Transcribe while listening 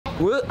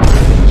What?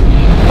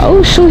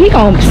 Oh shoot,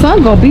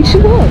 son gonna beat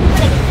you up.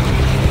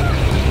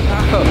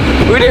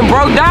 We done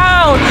broke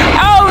down.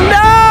 Oh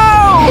no!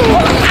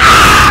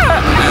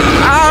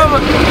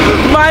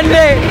 My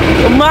neck,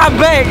 my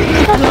back.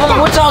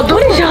 What y'all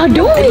doing? What y'all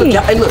doing?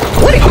 Hey, look.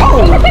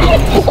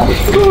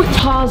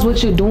 Pause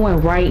what you're doing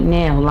right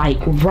now. Like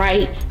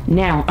right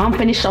now. I'm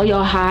finna show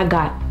y'all how I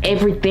got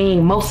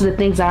everything. Most of the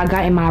things that I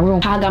got in my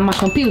room. How I got my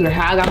computer.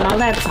 How I got my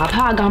laptop.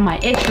 How I got my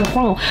extra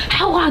phone.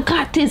 How I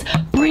got this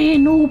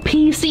brand new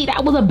PC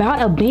that was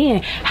about a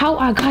band. How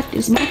I got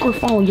this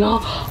microphone,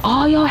 y'all.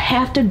 All y'all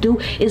have to do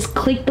is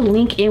click the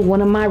link in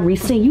one of my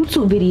recent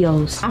YouTube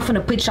videos. I'm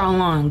finna put y'all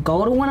on.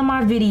 Go to one of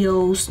my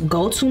videos.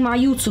 Go to my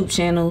YouTube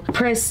channel.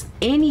 Press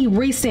any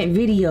recent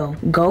video.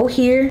 Go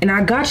here and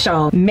I got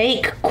y'all.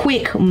 Make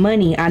quick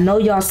money. I know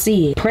y'all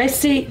see it.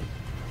 Press it.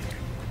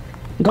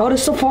 Go to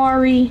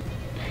Safari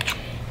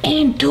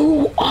and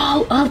do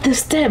all of the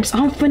steps.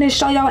 I'm finna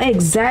show y'all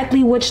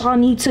exactly what y'all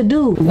need to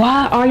do.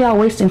 Why are y'all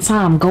wasting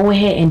time? Go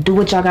ahead and do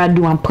what y'all gotta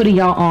do. I'm putting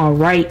y'all on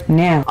right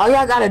now. All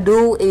y'all gotta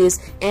do is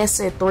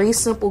answer 3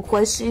 simple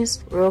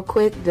questions real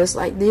quick, just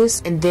like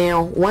this. And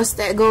then once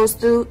that goes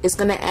through, it's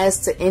gonna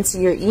ask to enter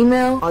your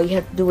email. All you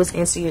have to do is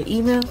enter your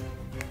email.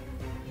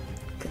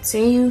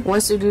 Continue.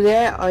 Once you do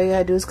that, all you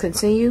gotta do is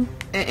continue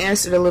and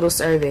answer the little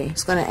survey.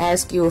 It's gonna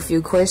ask you a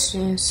few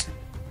questions.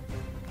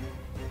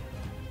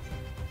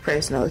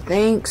 Press no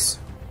thanks.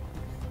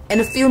 In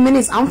a few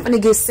minutes, I'm finna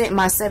get sent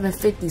my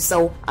 $750.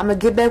 So I'm gonna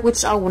get back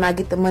with y'all when I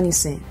get the money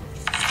sent.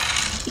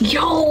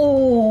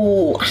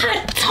 Yo,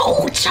 I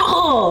told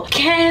y'all.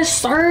 Cash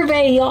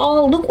survey,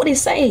 y'all. Look what it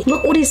say.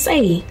 Look what it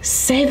say.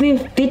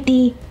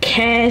 $750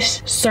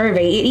 cash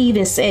survey. It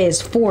even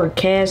says for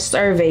cash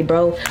survey,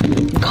 bro.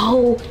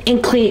 Go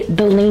and click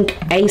the link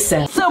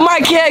ASAP. So my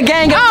cat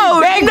gang.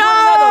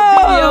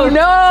 Oh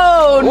no.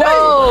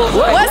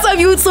 What's up,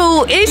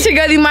 YouTube? It's your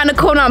girl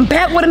theemyanicole. I'm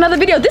back with another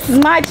video. This is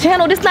my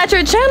channel. This is not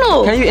your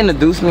channel. Can you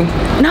introduce me?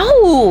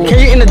 No. Can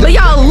you introduce? But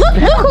y'all, look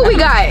who we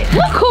got.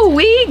 Look who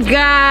we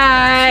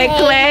got.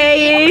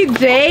 Clay and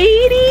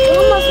JD.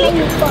 Almost made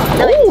me fall.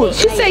 Oh,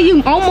 she said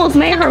you almost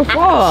made her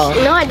fall.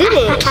 No, I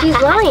didn't. She's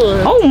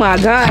lying. Oh my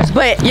gosh.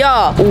 But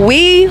y'all,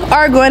 we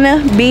are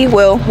gonna be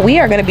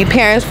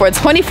parents for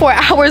 24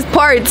 hours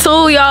part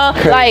 2, y'all.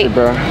 Like,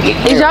 bro.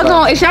 Is y'all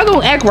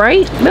gonna act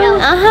right? No.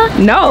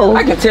 No.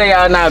 I can tell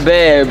y'all not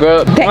bad, bro.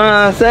 You know what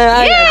I'm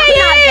saying?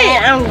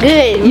 Yeah. I'm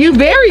good. You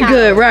very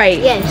good, right?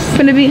 Yes.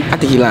 Finna be I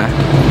think he lying.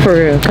 for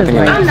real.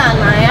 I'm not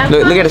lying.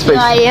 Look at his face.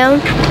 I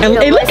am. And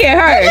look at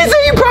her. He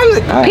said you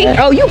promised.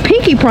 Oh, you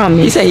pinky He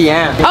promised. said he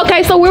am.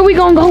 Okay, so where we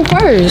gonna go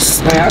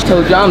first? Man, I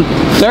told you I'm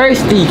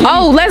thirsty.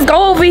 Oh, let's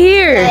go over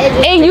here.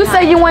 And you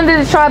said you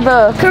wanted to try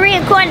the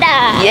Korean corn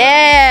dog.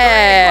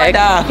 Yeah.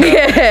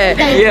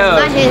 Yeah.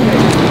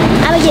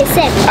 I'm gonna get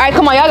 7. All right,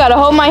 come on, y'all gotta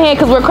hold my hand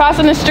because we're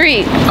crossing the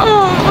street.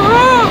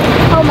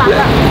 Oh my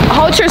god.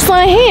 Hold your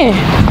son's hand.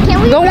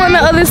 Can we Go on the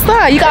other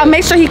side. You gotta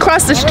make sure he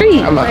crossed the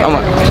street. Come on. I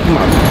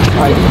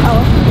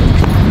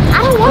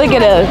don't want Look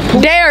at us.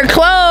 They're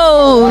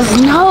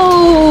closed.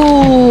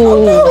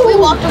 No. We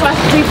walked across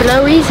the street for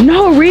no reason.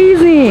 No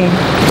reason.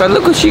 But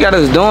look what she got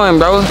us doing,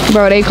 bro.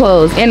 Bro, they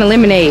closed. And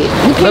eliminate.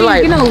 We can't,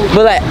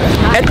 But like,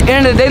 at the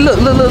end of the day, look.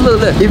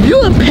 If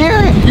you a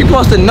parent, you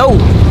supposed to know.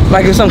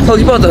 Like if something close,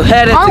 you supposed to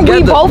have it Aren't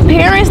together. we both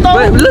parents though?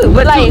 But look,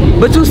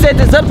 but you set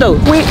this up though.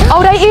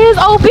 Oh, they is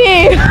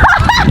open.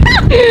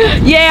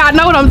 Yeah, I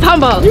know what I'm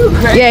talking about.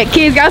 Yeah,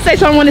 kids, y'all say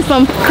someone wanted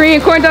some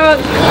Korean corn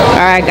dog.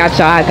 All right, got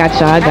y'all.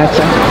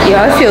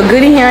 Y'all feel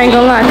good in here, I ain't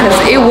gonna lie,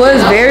 because it was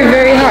very,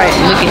 very hot.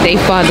 Look at they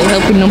father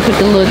helping them put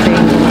the little thing.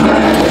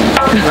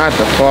 Not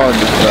the father,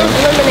 bro.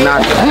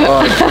 Not the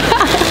father.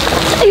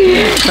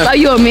 So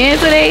you a man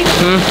today?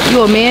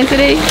 You a man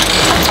today?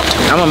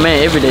 I'm a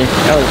man every day.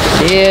 Oh,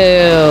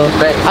 chill.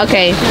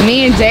 Okay,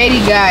 me and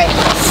JD got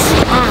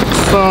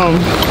some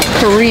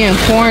Korean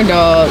corn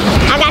dog.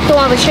 I got the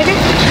one with sugar.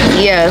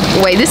 Yeah,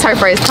 wait, this her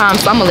first time,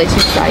 so I'm gonna let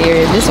you try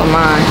yours. This one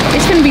mine.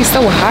 It's gonna be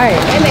so hot.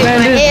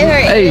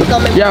 Hey,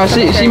 y'all,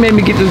 she made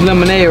me get this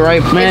lemonade,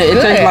 right? Man,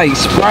 it tastes like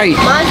Sprite.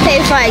 Mine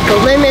tastes like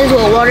lemons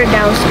with watered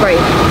down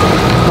Sprite.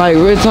 Like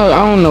real talk,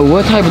 I don't know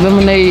what type of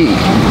lemonade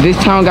this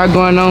town got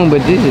going on,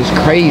 but this is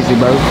crazy,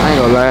 bro. I ain't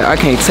gonna lie, I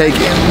can't take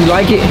it. You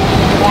like it?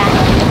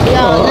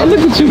 Oh, look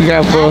what you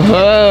got for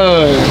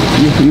her.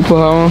 You put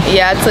her on?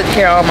 Yeah, I took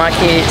care of all my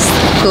kids.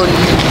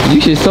 Cooties. You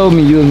should told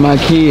me you was my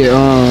kid.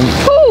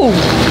 Who?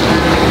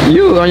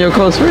 You on your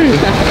close friend.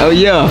 Oh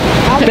yeah.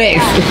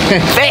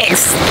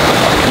 Facts.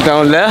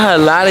 Don't let her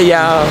lie to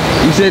y'all.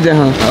 You said that,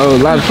 huh? Oh, a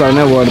lot of trying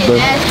that water, but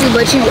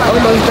But you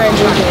almost done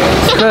drinking.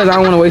 because I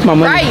don't want to waste my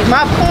money. Right,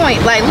 my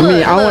point. Like,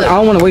 look, I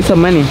don't want to waste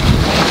some money.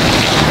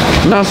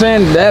 You know what I'm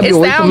saying? That'd be a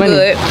waste of money.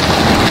 It sounds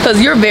good. Because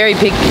you're very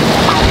picky.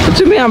 But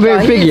to me, I'm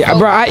very picky.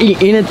 Bro, I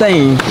eat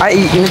anything. I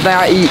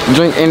eat,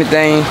 drink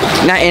anything.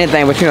 Not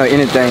anything, but you know,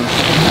 anything.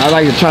 I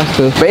like to try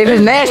stuff. But if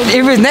it's nasty,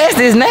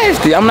 it's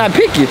nasty. I'm not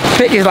picky.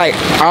 Picky is like,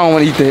 I don't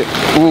want to eat that.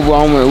 Ooh,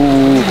 I don't want to,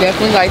 ooh.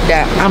 Definitely like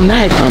that. I'm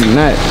not.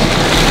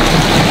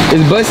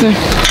 It's busting.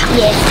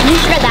 Yes, you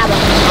should have got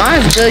one.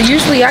 Mine's good.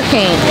 Usually I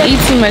can't eat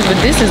too much, but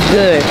this is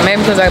good.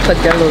 Maybe because I put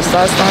that little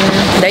sauce on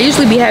there. They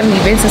usually be having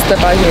events and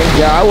stuff out here.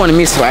 Yeah, I wanted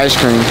me some ice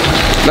cream.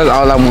 That's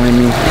all I wanted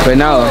me. But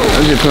no,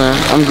 I'm just playing.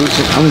 I'm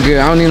Gucci. I'm good.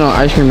 I don't need no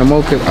ice cream no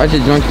more because I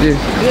just drank this.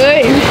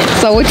 Good.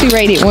 So what you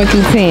rated 1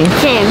 through 10?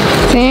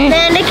 10? 10?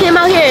 Man, they came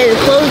out here and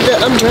closed the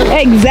umbrella.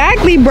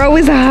 Exactly, bro.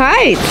 It's hot.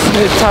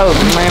 It's tough,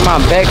 man. My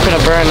back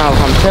finna burn off.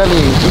 I'm telling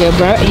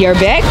you. Your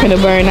back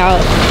finna burn out.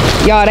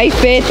 Y'all, they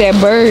fed that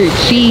bird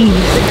cheese.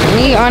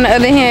 Me, on the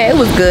other hand, it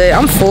was good.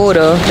 I'm full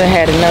though. I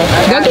had enough.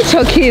 Go get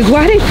your kids.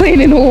 Why they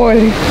playing in the water?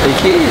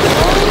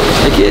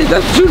 The kids,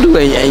 that's what you do.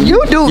 And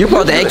you do. You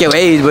supposed to act your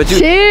age, but you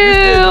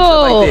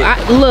chill.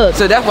 Like look.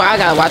 So that's why I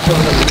gotta watch them.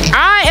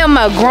 I am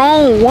a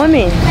grown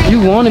woman.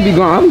 You want to be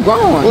grown? I'm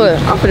grown. Look.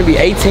 I'm finna be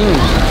 18.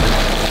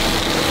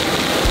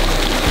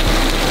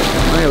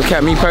 I ain't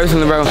gonna me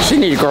personally, bro. She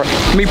need to grow.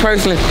 Me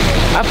personally,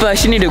 I feel like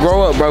she need to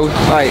grow up, bro.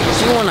 Like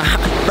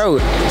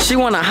she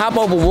wanna hop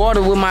over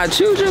water with my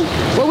children.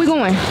 Where we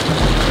going?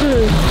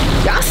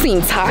 Y'all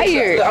seem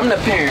tired. I'm the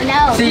parent.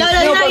 No. See, No,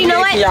 you know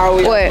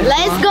what? What?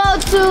 Let's go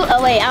to,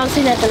 oh wait, I don't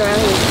see nothing around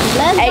here.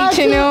 Let's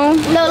go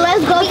H&M? No,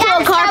 let's go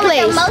to a car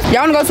place.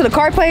 Y'all wanna go to the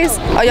car place?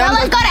 Oh, y'all No,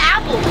 let's go to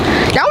Apple.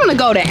 Y'all wanna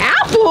go to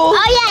Apple?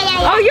 Oh,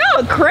 yeah. Oh,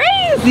 y'all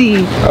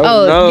crazy.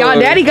 Oh, no. Y'all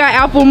daddy got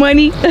Apple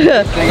money.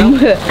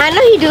 I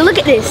know he do. Look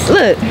at this.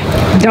 Look,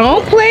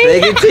 don't play.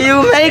 Take it till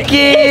you make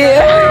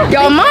it.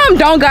 Your mom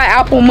don't got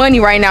Apple money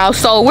right now,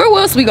 so where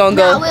else we gonna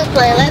go? No, we'll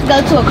play. Let's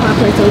go to a car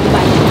place so we can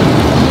buy it.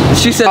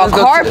 She said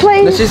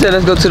She said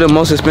let's go to the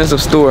most expensive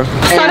store.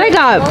 So they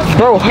got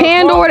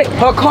Pandora.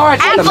 Her car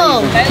is Apple.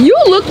 amazing. You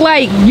look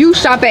like you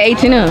shop at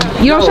H&M.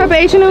 You don't shop at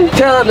H&M?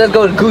 Tell her let's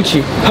go to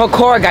Gucci. Her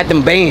car got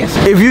them bands.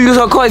 If you use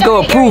her car, it's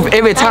gonna approve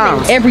every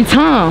time. Every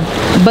time.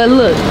 But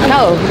look,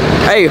 no.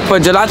 Hey, for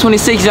July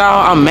 26th,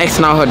 y'all, I'm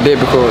maxing out her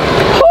debit card.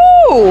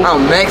 Who?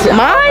 I'm maxing.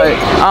 Mine?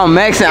 I'm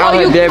maxing out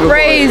her you debit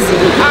crazy.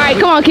 All right,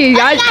 come on, kids.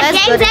 I got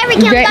James Avery.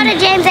 Can we go to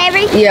James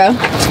Avery? Yeah.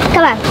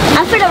 Come on.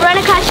 I'm finna run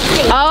across the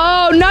street.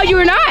 Oh, no,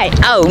 you're not.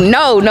 Oh,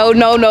 no.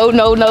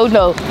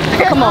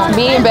 Come on,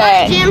 being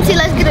bad. GMC,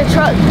 let's get a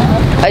truck.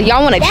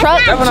 Y'all want a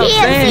truck? That's what I'm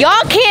saying.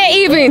 Y'all can't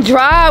even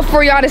drive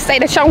for y'all to say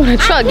that y'all want a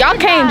truck. Y'all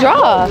can't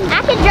drive.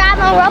 I can drive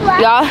on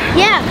Roblox. Y'all?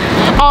 Yeah.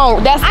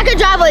 Oh, that's I could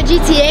drive on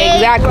GTA.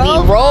 exactly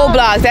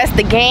Roblox. That's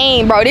the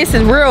game, bro. This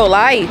is real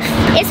life.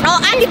 It's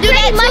I can do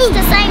that much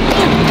the same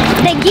thing.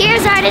 The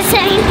gears are the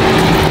same.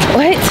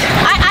 What?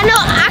 I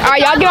know. All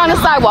right, y'all get on the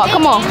sidewalk.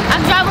 Come on.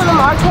 I'm driving them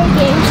arcade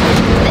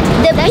games.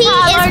 The P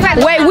is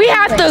for Wait, we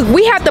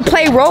have to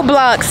play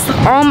Roblox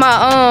on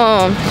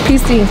my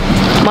PC.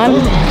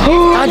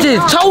 I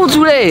just told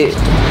you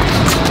that.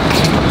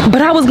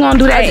 But I was gonna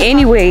do that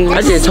anyway.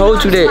 I just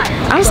told you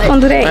that. I was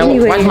gonna do that Man,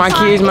 anyway. watch my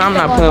kids, man. I'm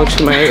not playing with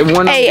you,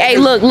 man. Hey,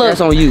 look.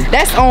 That's on you.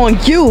 That's on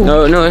you.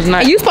 No, it's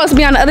not. You supposed to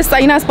be on the other side.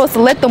 You're not supposed to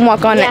let them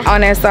walk on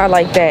that side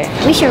like that.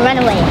 We should run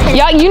away.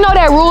 Y'all, you know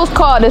that rule's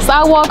called the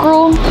sidewalk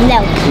rule?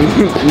 No.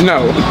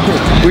 No.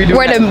 We do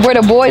Where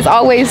the boys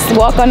always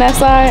walk on that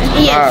side?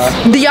 Yes.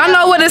 Do y'all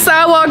know what the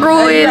sidewalk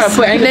rule is?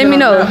 Let me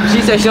know.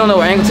 She said she don't know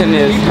where Angleton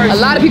is. A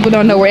lot of people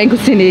don't know where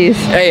Angleton is.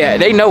 Hey,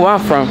 they know where I'm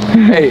from.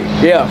 Hey,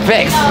 yeah,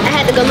 facts. I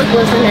had to go look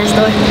what's in that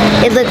store.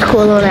 It looked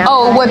cool on that.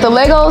 Oh, what, the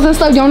Legos and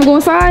stuff? You want to go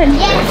inside?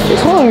 Yes.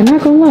 It's hard,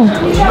 not gonna lie.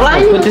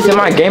 I put this in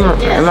my gamer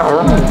in my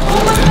room.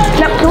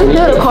 No, don't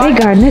build a car. They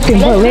got nothing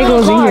but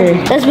Legos in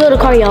here. Let's build a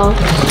car, y'all.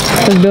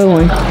 Let's build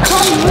one.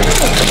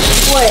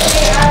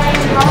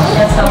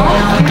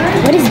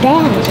 What is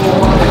that?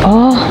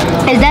 Oh,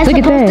 Is that Look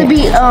at supposed that. to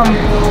be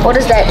what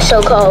is that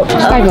show called?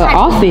 it's like an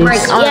office.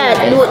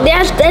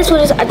 Yeah, that's what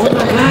it's.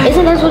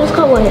 Isn't that what it's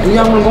called? What?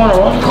 Y'all want to go on a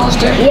roller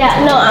coaster?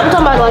 Yeah, no, I'm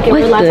talking about like in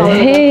What real life. the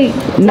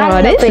heck?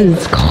 No, this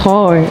is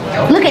hard.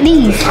 Look at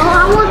these. Oh,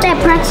 I want that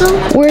pretzel.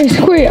 Where's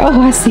where?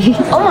 Oh, I see.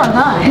 Oh my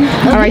god.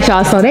 All right,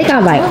 y'all. So they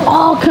got like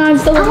all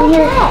kinds of stuff over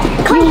here.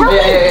 Come on, help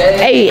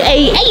me.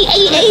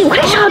 Hey,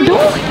 what y'all doing?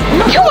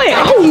 You went,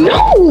 oh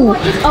no.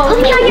 Oh, let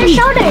me on your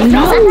shoulder.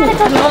 No.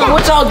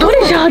 What y'all doing?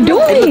 What is y'all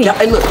doing?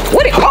 Hey, look.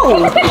 What?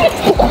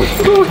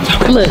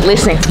 Look,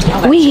 listen.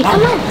 We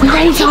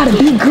ready y'all to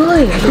be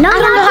good. No, I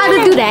don't know how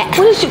to do that.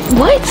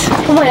 What?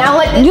 Come on, I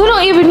want this. You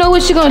don't even know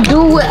what you're gonna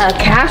do with a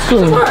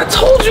castle. I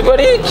told you,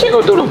 buddy. She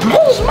gonna do the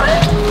most,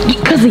 man.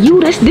 Because of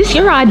you, this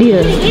your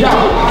idea.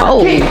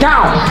 Oh, Get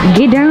down.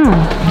 get down.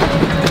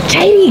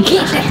 JD,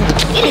 get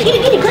down. Get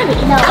it, grab it.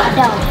 No,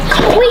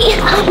 wait,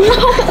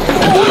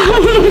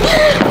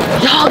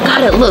 Y'all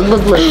gotta look.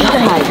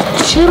 Y'all like,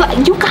 chill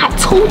out. You got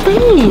two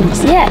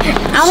things. Yeah,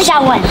 I only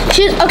got one.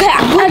 Okay,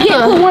 I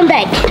can't put one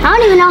back. I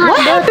don't even know how What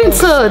to do happened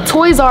to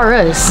Toys R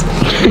Us?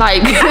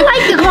 Like, I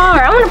like the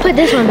car. I want to put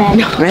this one back.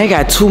 Man, I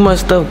got too much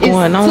stuff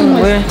going too on.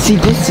 much. Man. See,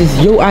 this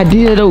is your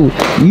idea, though.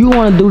 You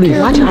want to do this.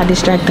 watch how I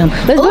distract them.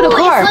 Let's build a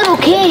car. It's little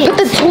kids. Put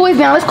the toys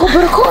down. Let's go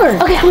build a car.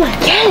 Okay, come on.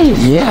 Yes.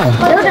 Yeah.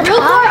 Build a real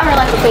car or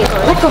like a fake car?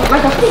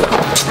 Like a fake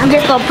car. I'm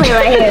just gonna put it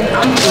right here.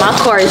 My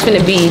car is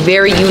gonna be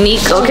very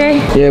unique. Okay.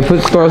 Yeah,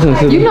 put stars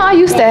into You know, I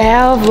used to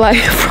have like,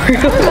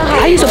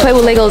 I used to play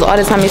with Legos all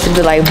the time. I used to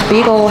do like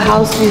big old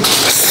houses.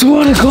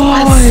 swear to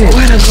God.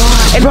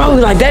 Bro,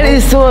 like that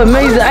is so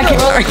amazing.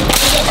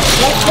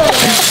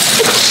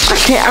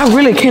 I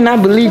really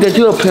cannot believe that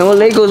you were playing with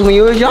Legos when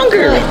you were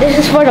younger. This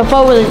is for the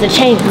four-wheelers to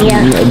change,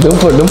 yeah. Them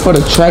for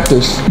the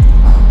tractors.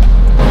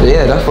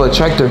 Yeah, that's for a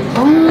tractor.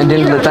 And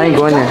then the thing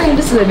going there.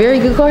 This is a very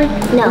good car.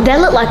 No, that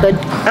look like a,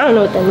 I don't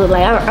know what that look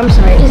like. I'm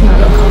sorry, it's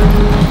not a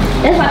car.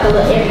 That's like a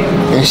little area.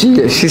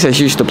 And she said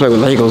she used to play with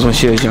Legos when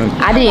she was young.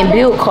 I didn't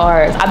build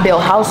cars. I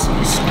built houses.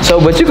 So,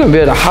 but you can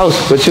build a house,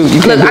 but you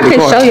can't build a car. I can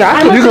show you.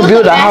 You can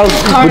build a house,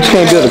 but you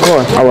can't build a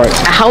car. All right.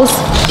 A house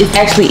is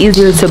actually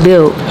easier to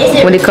build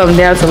when it comes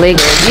down to Legos.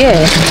 Yeah.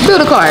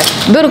 Build a car.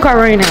 Build a car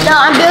right now. No,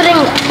 I'm building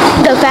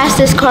the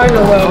fastest car in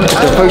the world.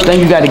 The first thing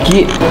you gotta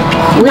get.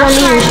 We don't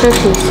need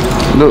restrictions.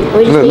 Look.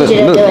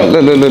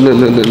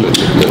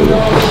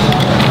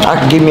 I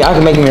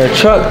can make me a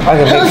truck.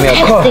 I can make me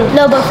a car.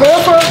 No, but for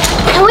real,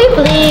 can we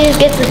please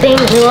get the things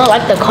we want,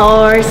 like the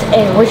cars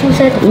and what you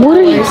said? What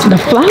are you? The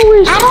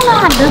flowers? I don't know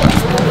how to do this.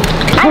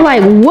 I'm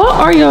like, what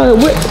are y'all?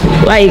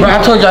 Like, Bro,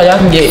 I told y'all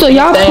can get. So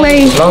y'all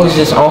play as long as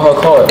it's on her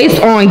car. It's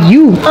on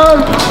you.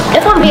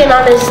 If I'm being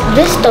honest,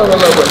 this stole a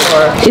little bit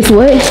more. It's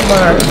what?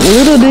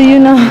 Little do you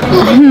know,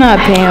 I'm not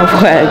paying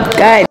for it.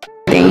 God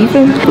dang, you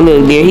feel me?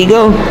 Look, there he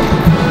go.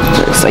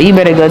 So you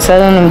better go tell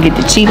them to get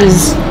the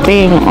cheapest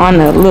thing on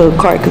the little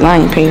cart, because I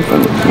ain't paying for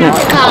it. No.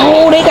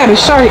 Oh, they got a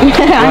shirt. I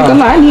ain't gonna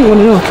lie, I need one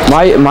of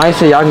them. Mine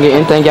say y'all can get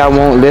anything y'all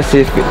want, unless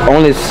it's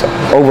only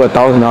over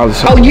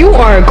 $1,000. Oh, you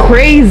are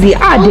crazy.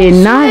 I did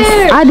not.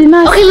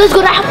 Okay, let's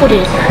go to Apple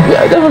then.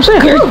 Yeah, that's what I'm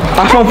saying.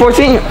 iPhone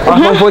 14,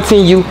 iPhone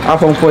 14 U,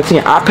 iPhone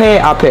 14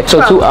 iPad.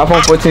 So 2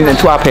 iPhone 14 and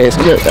 2 iPads.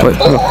 Wait,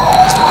 hold on.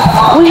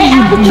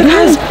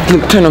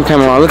 Look, turn on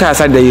camera on. Look how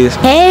excited they is.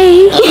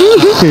 Hey.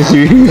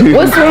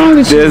 What's wrong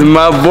with you? There's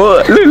my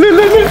boy.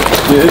 Look.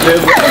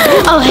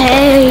 Oh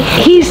hey.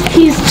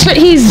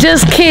 He's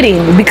just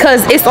kidding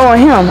because it's on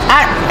him.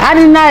 I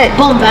did not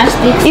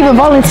even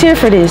volunteer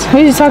for this. What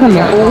are you talking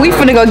about? We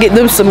finna go get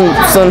them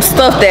some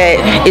stuff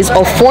that is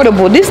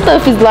affordable. This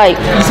stuff is like.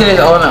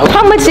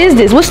 How much is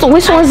this? Which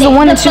one's the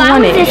one that you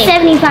wanted? It's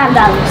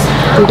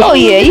 $75. Oh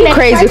yeah, you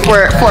crazy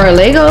for a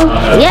Lego?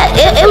 Yeah,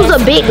 it was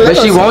a big Lego. But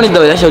she wanted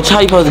though. That's your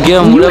child. You supposed to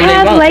give them whatever they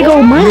want. You have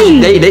Lego money.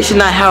 They should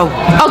not have.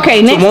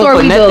 Okay, next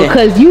story though,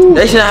 cause you.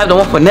 They shouldn't have the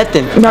one for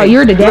nothing. No,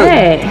 you're the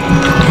dad.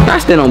 I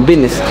stand on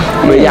business,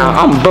 but yeah,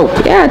 I'm broke.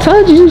 Yeah, I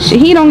told you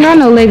he don't got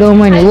no Lego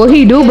money. Well,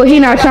 he do, but he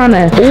not trying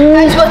to.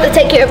 I'm supposed to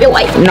take care of your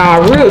wife. Nah,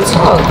 real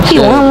talk. He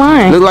one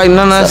line. Look like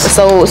none of us.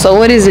 So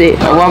what is it?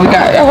 Well,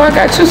 I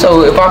got you.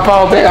 So if I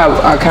fall back,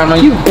 I count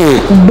on you.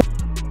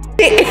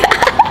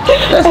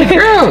 That's a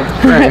girl.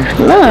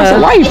 That's a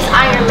wife. It's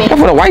Iron Man.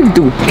 That's what a wife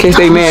do. Can't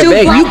stay man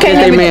back.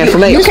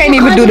 You can't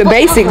even do the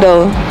basic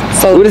though.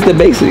 So what is the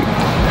basic?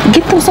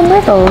 Get them some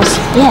Legos.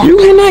 Yeah. You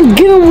cannot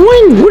get them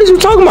one. What is you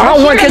talking about? I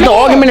don't want to get the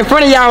argument in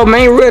front of y'all,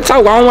 man. Real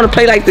talk. I don't want to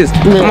play like this.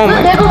 Come on,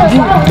 man.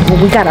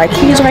 We got our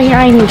kids right here.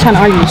 I ain't even trying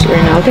to argue with you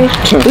right now, okay?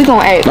 We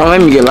gonna act. Don't let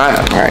me get live.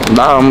 All right.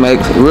 I'm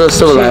real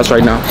civilized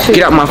right now.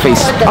 Get out my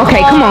face. Okay,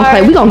 come on,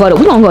 Clay. We gonna go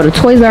to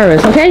Toys R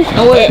Us, okay?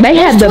 They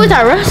have the Toys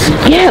R Us.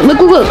 Yeah, look.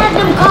 They have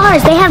them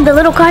cars. They have the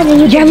little cars and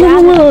you can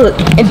drive them.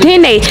 Look. And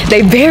then they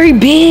very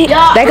big.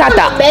 They got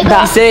the.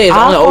 He said it's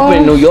only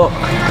open in New York.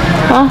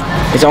 Huh?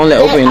 It's only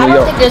open in New York. I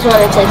don't think there's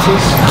one in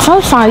Texas.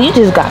 Sometimes you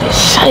just gotta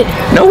shut it.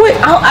 No way.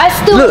 I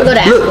still want to go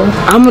to Apple.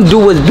 I'm gonna do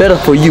what's better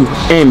for you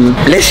and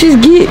me.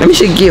 Let me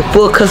should get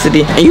full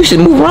custody and you should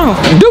move around.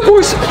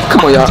 Divorce.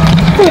 Come on, y'all.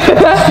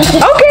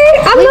 Okay,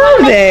 I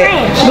love that.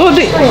 Go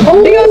do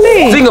your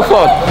thing.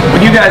 Singapore.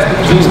 Would you guys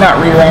please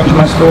not rearrange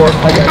my store?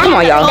 Come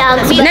on, y'all.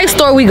 Next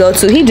store we go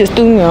to, he just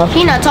threw me off.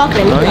 He not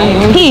talking to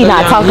me. He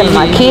not talking to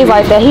my kids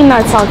like that. He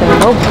not talking to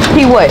no.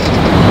 He what?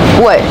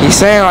 What? He's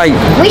saying like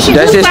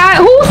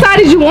Whose side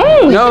did you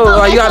on? No,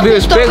 like you gotta be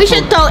respectful. We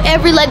should throw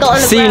every Lego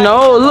on the ground. See,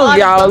 no, look,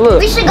 y'all, look.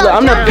 We should go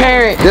I'm the down.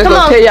 parent that's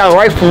gonna tell y'all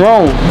right from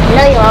wrong.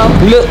 No, you're wrong.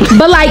 Look.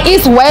 But like,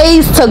 it's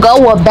ways to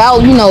go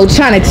about,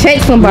 trying to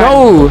check somebody.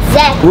 No.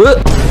 Exactly.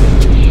 Look.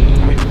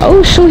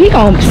 Oh shoot,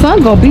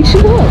 son gonna beat you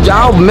up.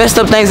 Y'all messed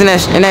up things in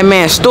that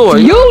man's store.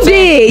 You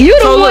did. You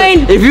the one.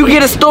 Look, if you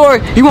get a store,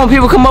 you want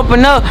people come up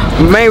and up,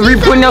 man,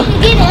 re-putting up.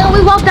 We get it and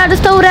we walked out the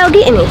store without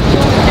getting it.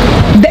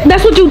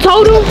 That's what you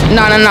told him?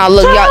 No.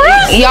 Look,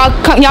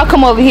 y'all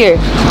come over here.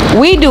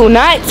 We do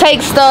not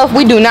take stuff.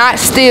 We do not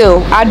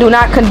steal. I do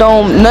not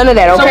condone none of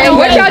that. Okay. So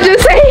what y'all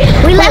just say?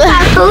 We left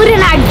our food and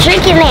our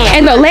drink in there.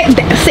 And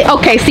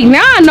see,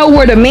 now I know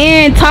where the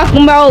man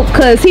talking about,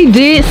 cause he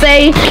did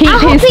say keep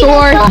his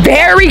store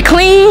very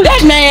clean.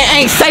 That man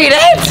ain't say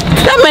that.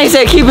 That man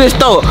said keep his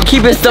store.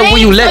 Keep his stuff where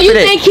you left it at. So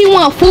you think he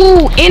want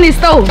food in his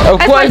store?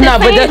 Of course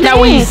not, but that's not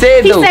what he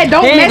said though. He said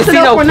don't mess it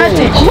up for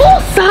nothing.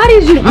 Whose side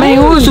is you?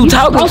 Man, who is you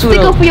talking to? Go stick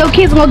up for your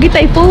kids and go get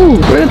their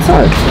food. Real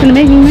talk. It's gonna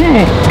make me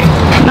mad.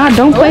 Nah,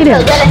 don't play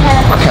that.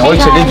 I can't wait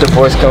till this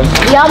divorce comes.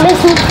 Y'all miss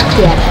me?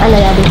 Yeah, I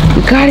know y'all do.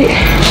 You got it.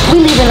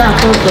 We leaving our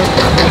food.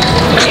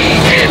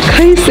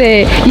 Clay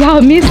said,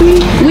 y'all miss me?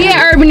 We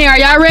at Urban Air. Are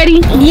y'all ready?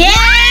 Yeah!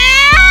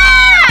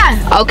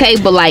 Okay,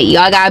 but like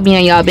y'all gotta be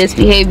on y'all best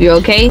behavior,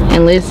 okay?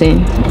 And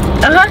listen,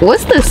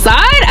 What's the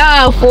side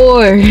aisle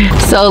for?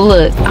 So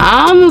look,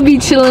 I'm gonna be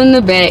chilling in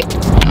the back.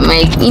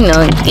 Make, you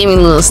know, give me a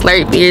little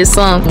Slurpee or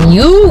something.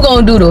 You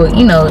gonna do the,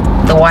 you know,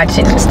 the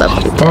watching and stuff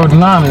like that. Bro,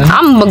 nah, man.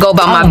 I'm gonna go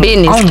about my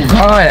business. Oh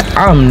God,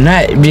 I'm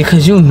not,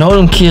 because you know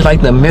them kids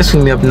like to mess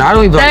with me up. Now I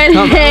don't even like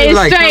come,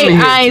 straight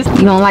eyes.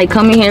 You don't like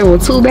coming here? Well,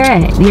 too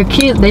bad. Your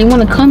kids, they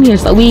want to come here,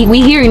 so we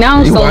here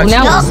now. You so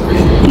now,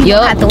 You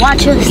have to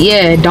watch us.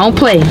 yeah, don't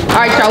play. All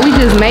right, y'all, we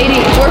just made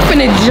it. We're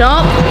finna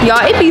jump,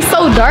 y'all. It be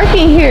so dark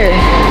in here.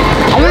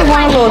 I only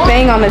want a little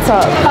thing on the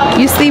top.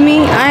 You see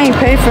me? I ain't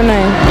paid for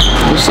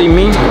nothing. You see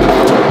me?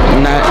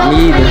 Not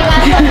me either.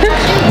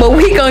 But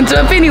we gonna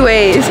jump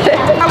anyways.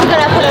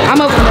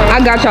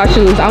 I got y'all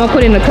shoes. I'm gonna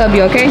put it in the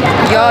cubby, okay?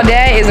 Y'all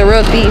dad is a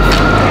real thief.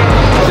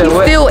 He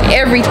steal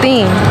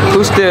everything.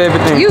 Who steal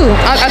everything? You.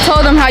 I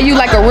told him how you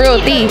like a real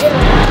thief.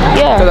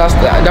 Yeah. Cause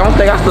I don't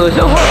think I stole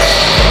your heart.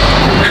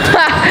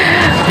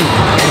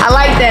 I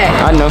like that.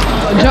 I know.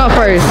 Jump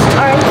first.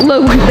 Alright.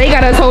 Look, they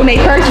got us holding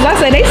their purses. I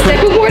said they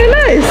stepping more than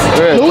us.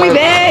 Yeah. Louis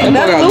bag,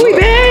 nothing Louis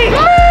bag.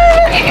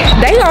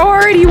 They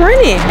already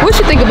running. What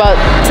you think about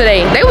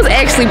today? They was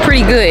actually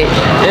pretty good.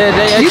 Yeah,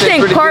 they You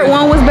think part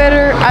one was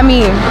better? I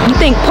mean, you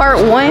think part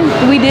one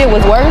we did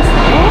was worse?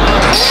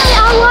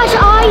 I watch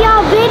all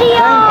y'all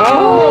videos.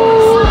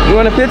 Oh. You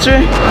want a picture?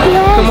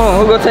 Yes. Come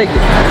on, who gonna take it?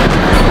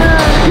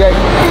 Right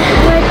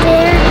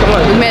there. Come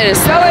on. We met a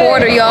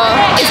supporter, y'all.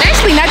 It's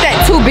actually not that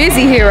too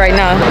busy here right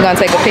now. I'm gonna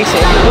take a picture.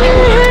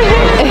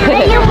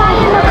 Hey, you're Maya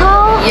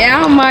Nicole.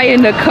 Yeah, I'm Maya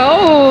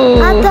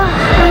Nicole.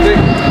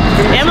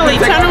 Emily,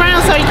 turn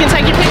around so you can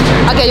take your picture.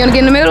 Okay, you wanna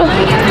get in the middle?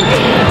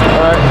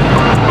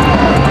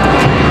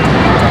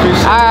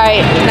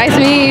 Alright, nice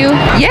meeting you.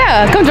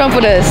 Yeah, come jump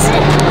with us.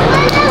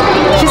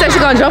 She said she's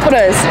gonna jump with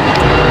us.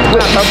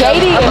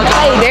 JD and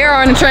Clay, they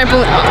are on the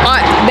trampoline.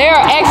 They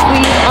are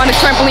actually on the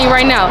trampoline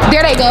right now.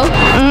 There they go.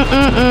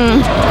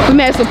 We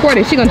met a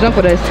supporter. She gonna jump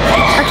with us.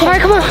 Okay,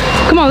 alright, come on.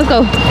 Come on, let's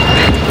go.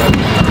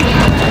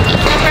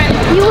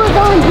 You were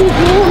going to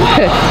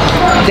do.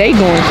 They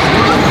going.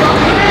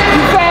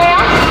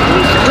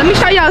 Let me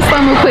show y'all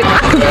something real quick. I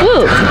can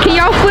flip. Can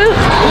y'all flip?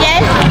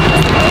 Yes.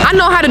 I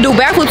know how to do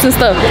backflips and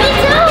stuff.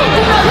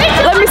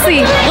 Let me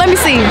see. Let me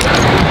see.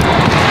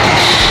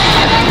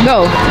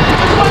 Go.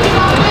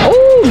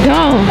 Ooh,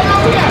 dumb.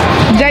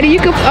 JD, you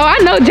can. Oh, I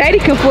know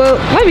JD can flip.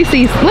 Let me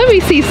see. Let me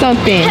see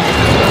something.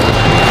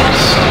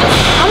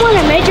 I want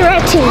to measure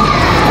at 2.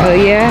 Oh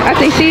yeah, I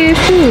think she is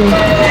too.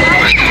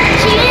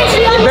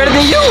 She Better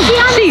than you.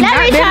 She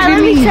not better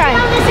than me.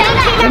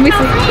 Let me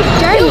see.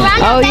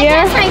 Oh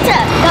yeah.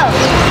 Go.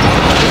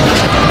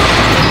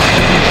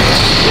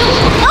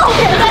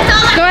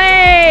 Go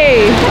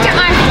ahead.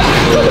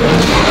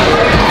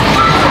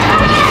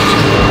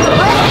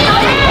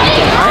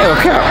 I ain't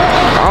gonna count.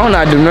 I don't know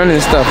how to do none of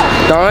this stuff.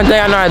 The only thing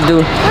I know how to do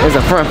is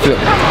a front flip.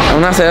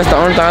 And when I say that's the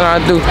only thing I know how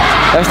to do,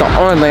 that's the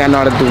only thing I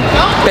know how to do.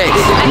 Thanks.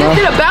 You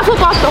did a backflip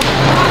off the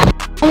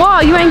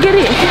wall. You ain't get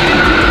it.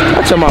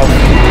 Watch your mouth.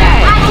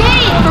 I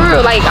did. For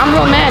real, like I'm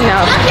real mad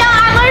now. Look, y'all,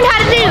 I learned how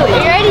to do it.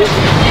 You ready?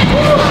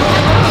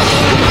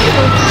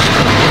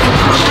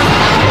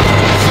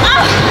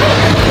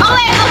 Oh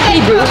wait, okay.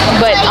 She do,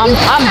 but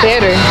I'm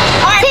better.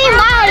 Team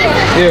Maya.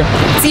 Yeah.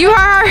 See, you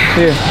heard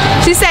her? Yeah.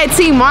 She said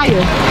Team Maya.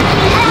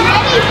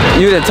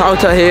 You done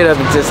talked her head up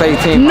and just say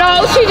team.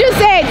 No, she just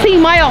said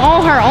Team Maya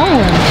on her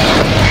own.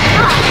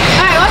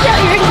 Alright, watch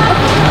out here.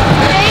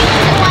 3,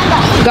 2,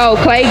 1, go.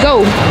 Go, Clay,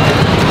 go.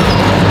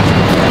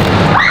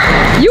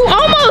 You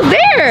almost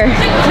there.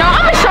 No,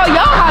 I'm gonna show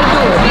y'all how to do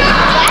it.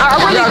 I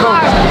really Y'all go.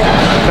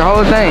 The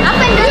whole thing.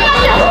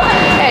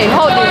 Hey,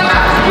 hold it.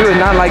 You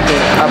would not like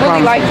that. I I really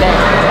promise. like that.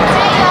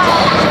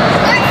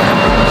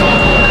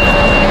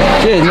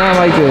 Yeah, not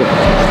like that.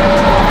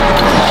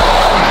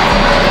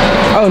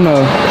 Oh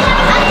no.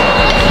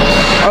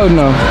 Oh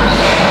no.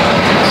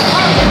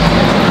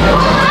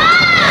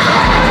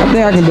 I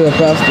think I can do it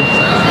faster.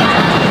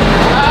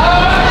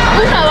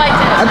 Who's not like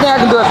that? I think I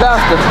can do it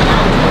faster.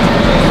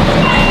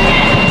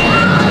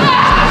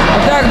 I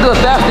think I can do it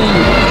faster than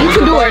you. You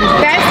can do it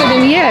faster than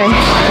me, yeah.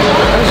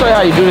 Let me show you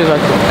how you do this right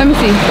there. Let me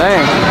see.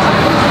 Dang.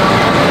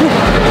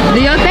 Do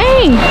your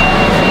thing.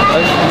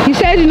 You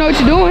said you know what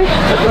you're doing.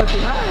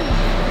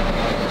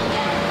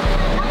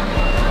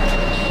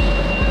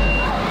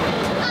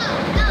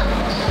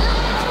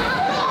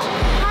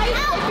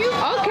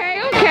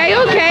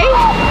 Okay.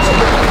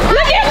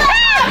 Look at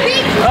that!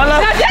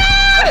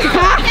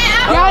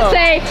 Y'all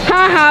say,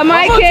 haha,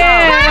 my kid.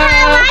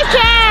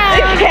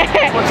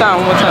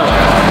 One more time.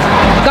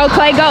 Go,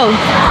 Clay, go.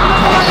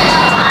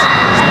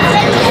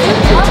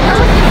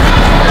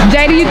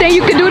 JD, you think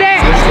you can do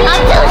that?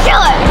 I'm too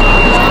short.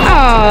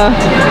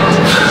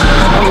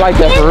 I'm like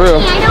that for real.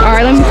 All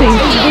right, let me see.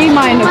 D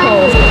Maya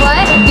Nicole.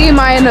 What? D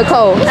Maya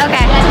Nicole.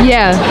 Okay.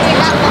 Yeah.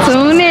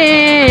 Tune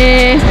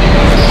in.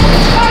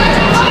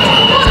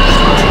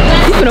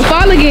 You finna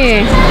fall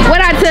again.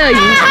 What'd I tell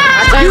you?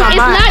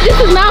 This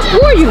is not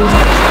for you.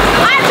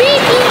 I beat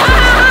you.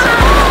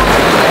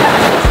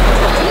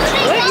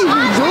 What are you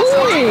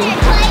doing?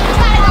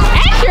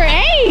 At your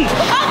age.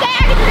 Okay,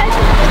 I can do that.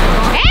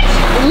 At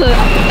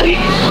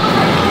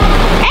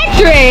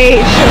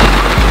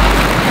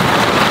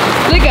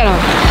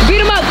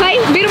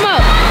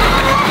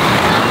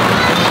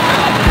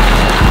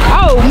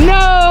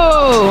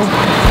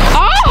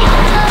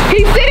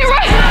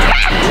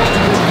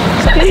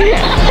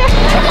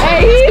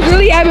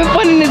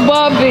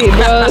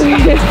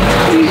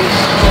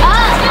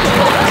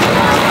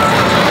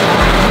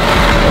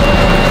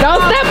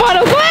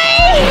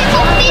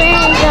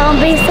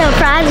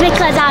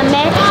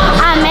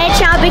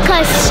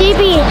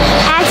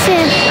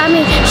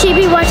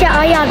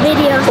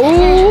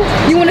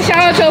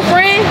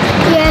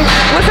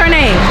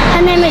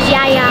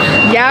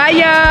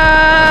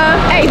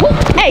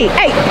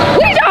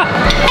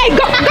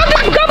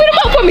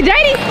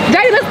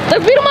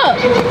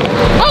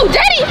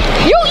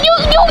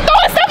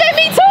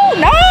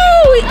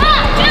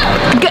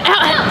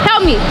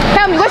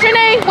me. What's your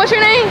name? What's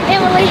your name?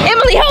 Emily.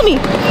 Emily, help me.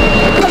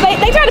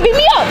 They trying to beat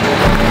me up.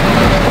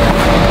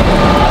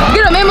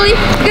 Get him, Emily.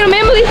 Get him,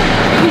 Emily.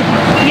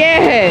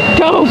 Yeah.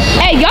 Go.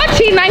 Hey, y'all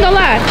cheating, I ain't gonna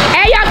lie.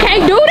 Hey, y'all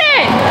can't do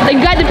that. They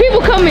got the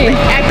people coming,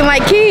 acting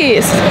like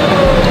kids.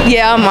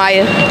 Yeah, I'm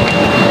Maya.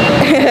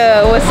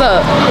 What's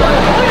up?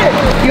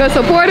 You a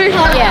supporter?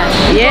 Yeah.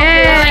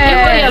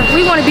 Yeah.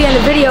 We want to be in the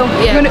video.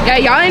 Yeah.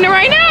 Hey, y'all in it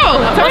right now.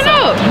 Turn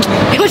up.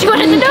 What you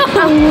want us to do?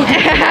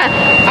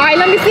 All right,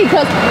 let me see,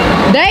 cause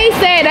they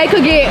said they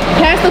could get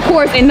past the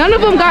course, and none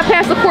of them got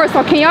past the course.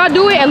 So can y'all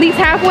do it at least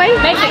halfway?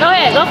 Mason, go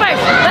ahead. Go first.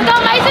 Let's go,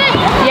 Mason.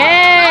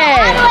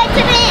 Yeah.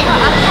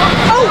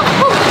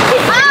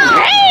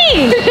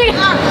 Hey.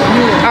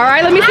 All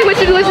right, let me see what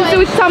you do. Let's see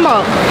what you're talking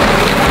about.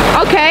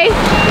 Okay.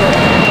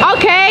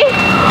 Okay.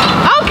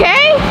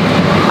 Okay.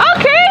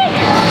 Okay.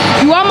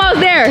 You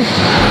almost there.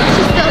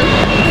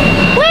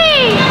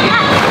 Wait.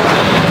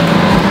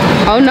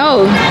 Oh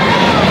no.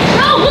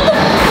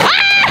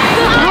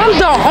 I'm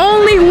the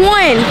only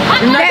one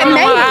that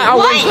made it. I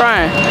wasn't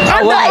trying.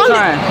 I wasn't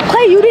trying.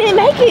 Clay, you didn't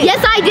make it.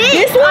 Yes, I did.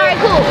 This one? All right,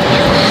 cool.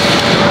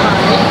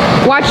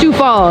 Watch you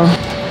fall.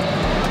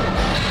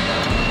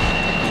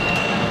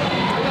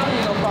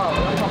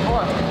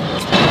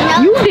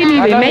 You didn't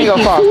even make it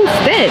 2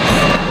 steps.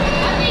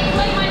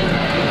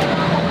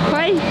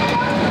 Clay?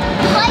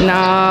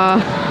 Nah.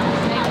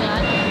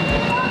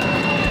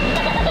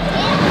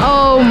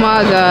 Oh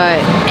my God.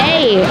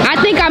 Hey, I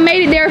think I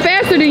made it there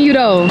faster than you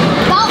though.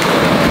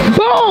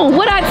 Boom!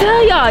 What'd I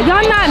tell y'all?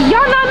 Y'all not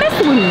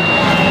messing with me.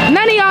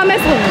 None of y'all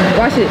messing with me.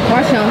 Watch it.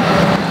 Watch him.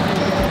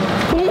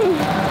 Boom.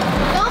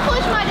 Don't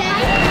push my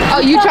dad.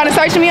 Oh, you trying to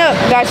search me up?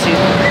 Got you.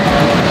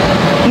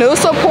 New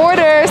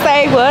supporter,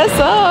 say what's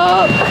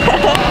up.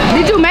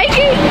 Did you make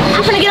it?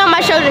 I'm gonna get on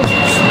my shoulders.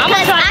 I'm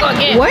gonna try to go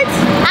again. What?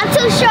 I'm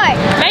too short.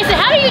 Mason,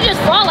 how do you just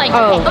fall like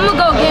Oh. that? I'm gonna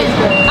go again.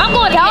 I'm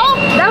going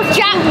again. That was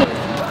drop me.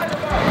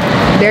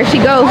 There she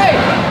goes.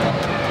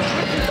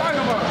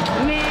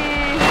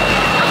 Man.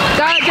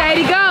 Go,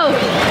 JD, go.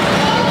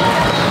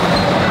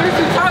 What are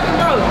you talking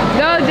about?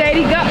 Go,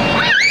 JD, go.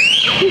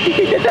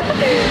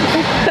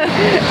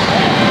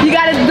 You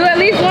gotta do at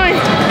least one.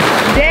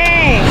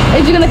 Dang.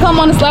 Is you gonna come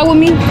on the slide with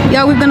me?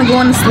 Yeah, we're gonna go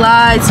on the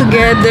slide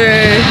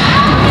together.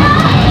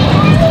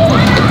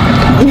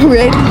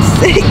 Ready,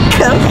 set,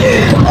 go.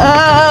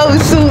 Oh,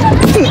 shoot.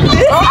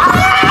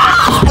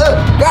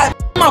 God,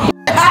 my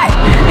hot.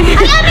 Are you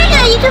making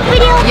a YouTube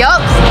video?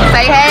 Yup.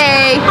 Say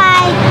hey.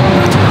 Hi.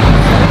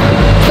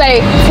 Say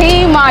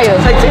Team Maya.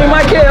 Say Team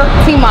Michael.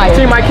 Team Maya.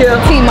 Team Michael.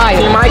 Team Maya.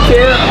 Team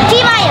Michael.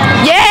 Team Maya.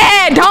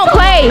 Yeah, don't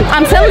play.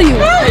 I'm telling you.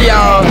 Hey,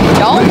 y'all.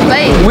 Don't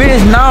play. We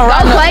just now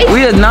Don't play.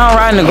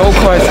 riding the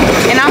go-karts.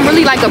 And I'm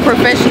really like a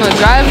professional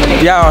driver.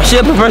 Y'all, she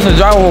a professional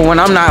driver when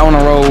I'm not on the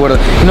road with her.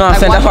 You know what I'm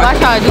saying?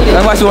 Watch how I do this.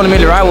 That's why she wanted me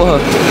to ride with her.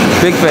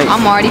 Big face.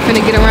 I'm already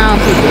finna get around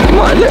people. Come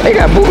on, look, they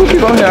got boo-boo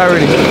people on here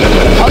already.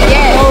 Oh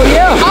yeah. Oh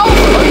yeah. Oh.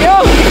 Oh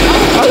yeah.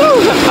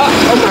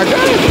 Oh my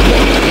God.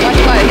 Watch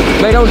what?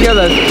 Babe, don't kill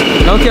us.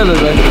 Don't kill us,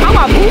 babe. How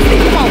about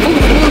boosting? Come on,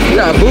 boost. You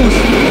got a boost.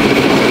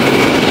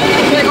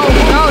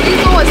 No,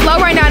 these going slow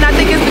right now, and I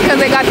think it's because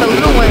they got the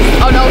little ones.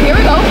 Oh no, here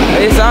we go.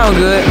 It sounds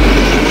good.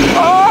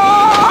 Oh!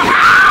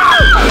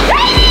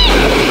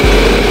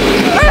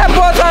 That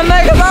boy trying to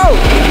make us out.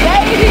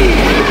 Lady.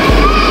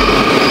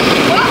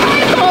 Why are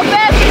you going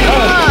faster than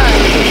mine?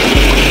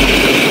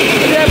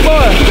 Look at that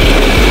boy.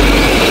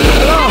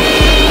 Come on.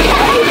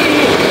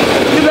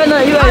 You let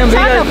him I'm be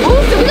trying there. to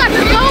boost it. We got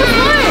the slowest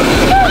one.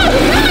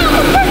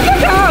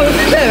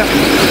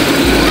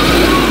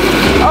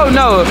 Oh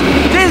no,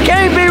 this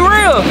can't be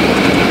real.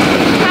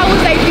 How was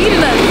they beating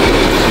us?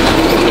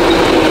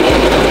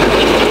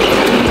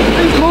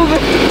 It's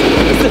moving.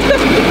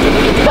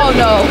 Oh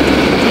no.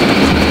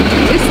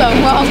 There's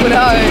something wrong with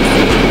ours.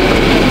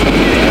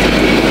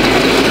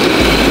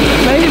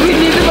 Maybe we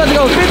need this to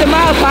go 50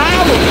 miles per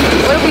hour.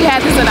 What if we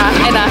had this in our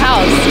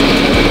house?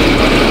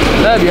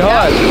 That'd be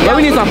hard. But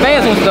we need some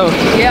fast ones though,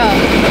 Yeah.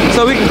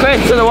 so we can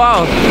crash to the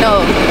wall.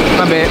 No.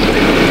 My bad.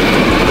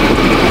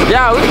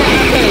 Yeah, we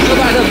can't go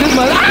back up this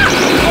much. Ah!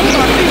 Oh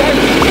my feet.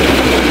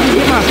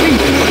 Hit my feet.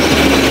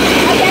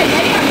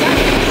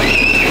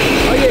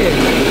 Oh yeah.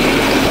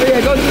 Oh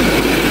yeah, go to.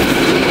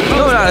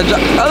 No,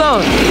 hold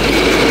on.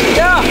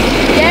 Yeah.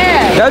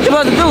 Yeah. That's what you're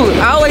supposed to do.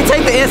 I always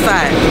take the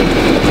inside.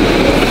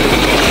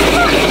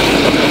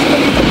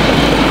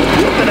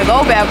 I'm gonna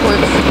go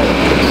backwards.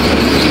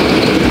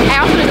 Hey,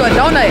 I'm gonna do a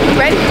donut. You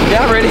ready?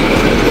 Yeah, I'm ready.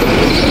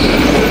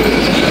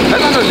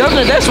 That's not no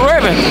donut, that's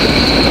swerving.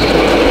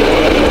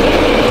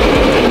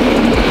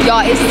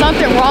 Y'all, it's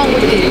something wrong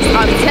with this.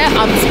 I'm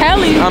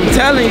telling you. I'm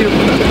telling you.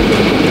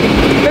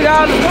 Look at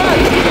all the fun.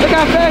 Look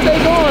how fast they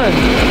going.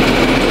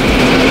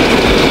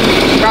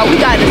 Bro, we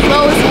got the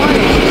slowest one.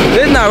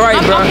 This is not right,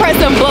 bro. I'm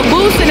pressing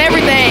boost and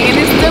everything, and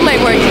it still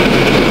ain't working.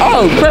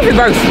 Oh, perfect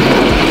burst.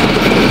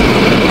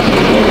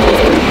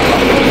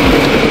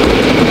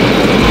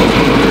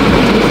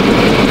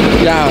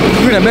 Y'all,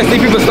 we're gonna mess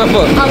these people's stuff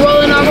up. I'm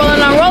rolling. Oh.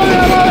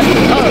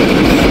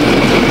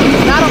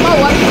 Not on my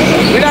watch.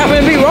 We're not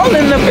gonna be rolling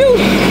in the field.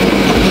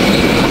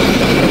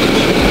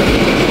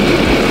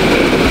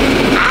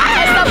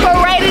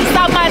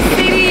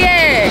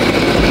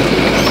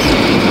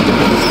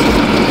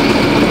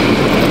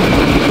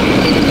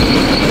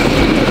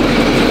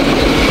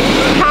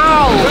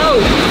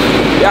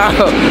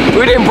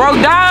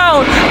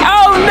 down.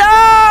 Oh no!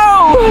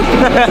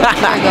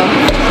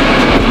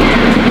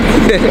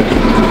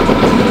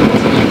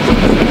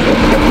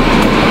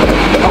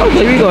 I don't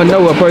think we gonna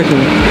know what person.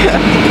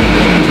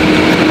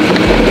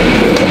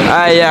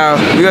 Alright, y'all.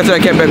 We gonna try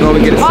to get back on. We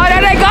get it. Oh,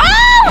 there they go!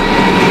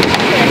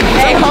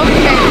 Hey, homie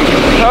came.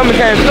 Homie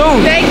came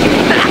through. Thank you.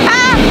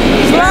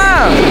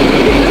 Slime.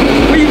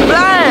 We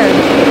blind.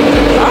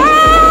 Oh!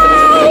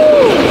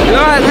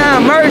 Lord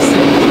have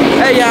mercy.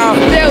 Hey, y'all.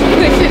 Still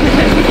pushing.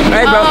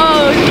 Hey, bro.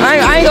 Oh.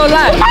 I ain't gonna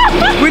lie.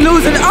 We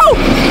losing. Oh!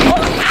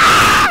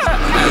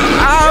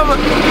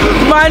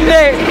 My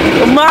neck,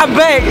 my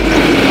back.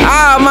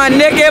 My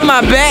neck and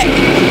my back.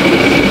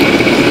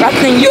 I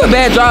think you a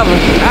bad driver.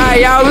 Alright,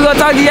 y'all, we gonna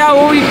talk to y'all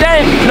when we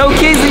done. No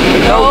kissing,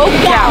 no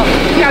cow.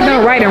 Y'all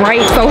done riding,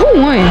 right? So who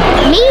won?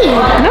 Me.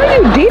 No,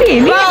 you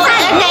didn't. Bro,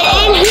 at the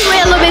end, he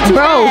went a little bit too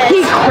fast.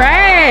 He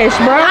crashed,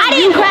 bro. I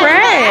didn't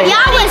crash.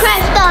 Y'all went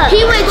crashed up.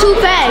 He went too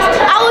fast.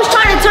 I was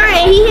trying to turn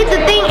and he hit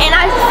the thing and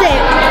I said.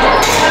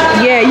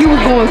 Yeah, you was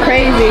going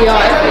crazy,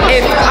 y'all.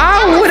 If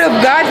I would have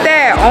got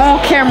that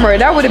on camera,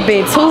 that would have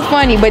been too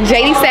funny. But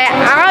JD said,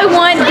 I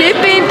want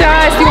Dippin'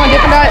 Dots. You want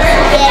Dippin' Dots?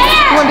 Yeah.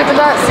 You want Dippin'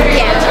 Dots?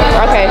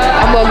 Yeah. Okay,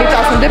 I'm gonna get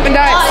y'all some Dippin'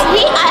 Dots.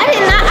 I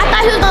did not. I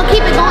thought he was gonna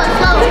keep it going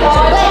slow,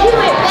 but he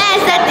went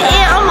fast at the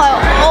end. I'm like,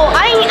 oh,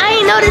 I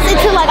ain't noticed it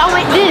till like I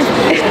went this.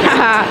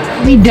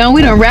 We done.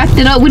 We done wrapped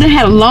it up. We done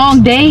had a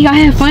long day. Y'all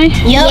had fun?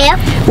 Yeah.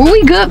 Were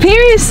we good,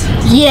 Paris?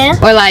 Yeah.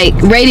 Or like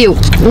rated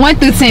 1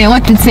 through 10?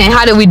 1 through 10.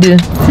 How did we do?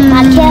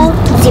 I kill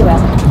 0.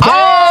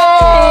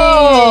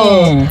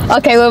 Oh!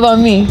 Okay, what about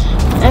me?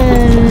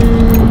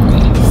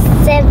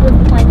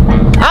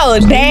 7.5. Oh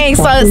dang!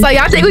 So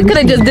y'all think we could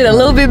have just did a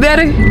little bit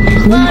better?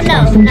 Well,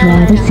 no.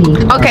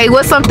 Okay,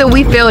 what's something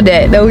we failed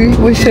at that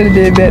we should have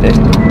did better?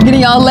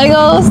 Getting y'all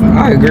Legos?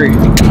 I agree.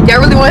 Y'all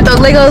really want those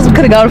Legos? We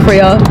could have got them for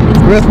y'all.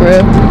 Real for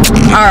real.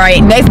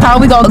 Alright, next time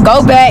we gonna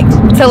go back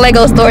to the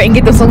Lego store and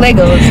get them some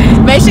Legos.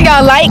 Make sure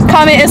y'all like,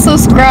 comment, and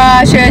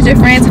subscribe. Share with your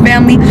friends,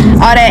 family,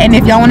 all that. And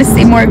if y'all want to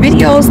see more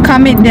videos,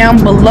 comment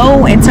down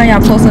below and turn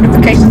y'all post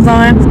notifications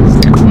on.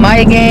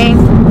 Maya gang,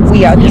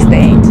 we out this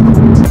thing.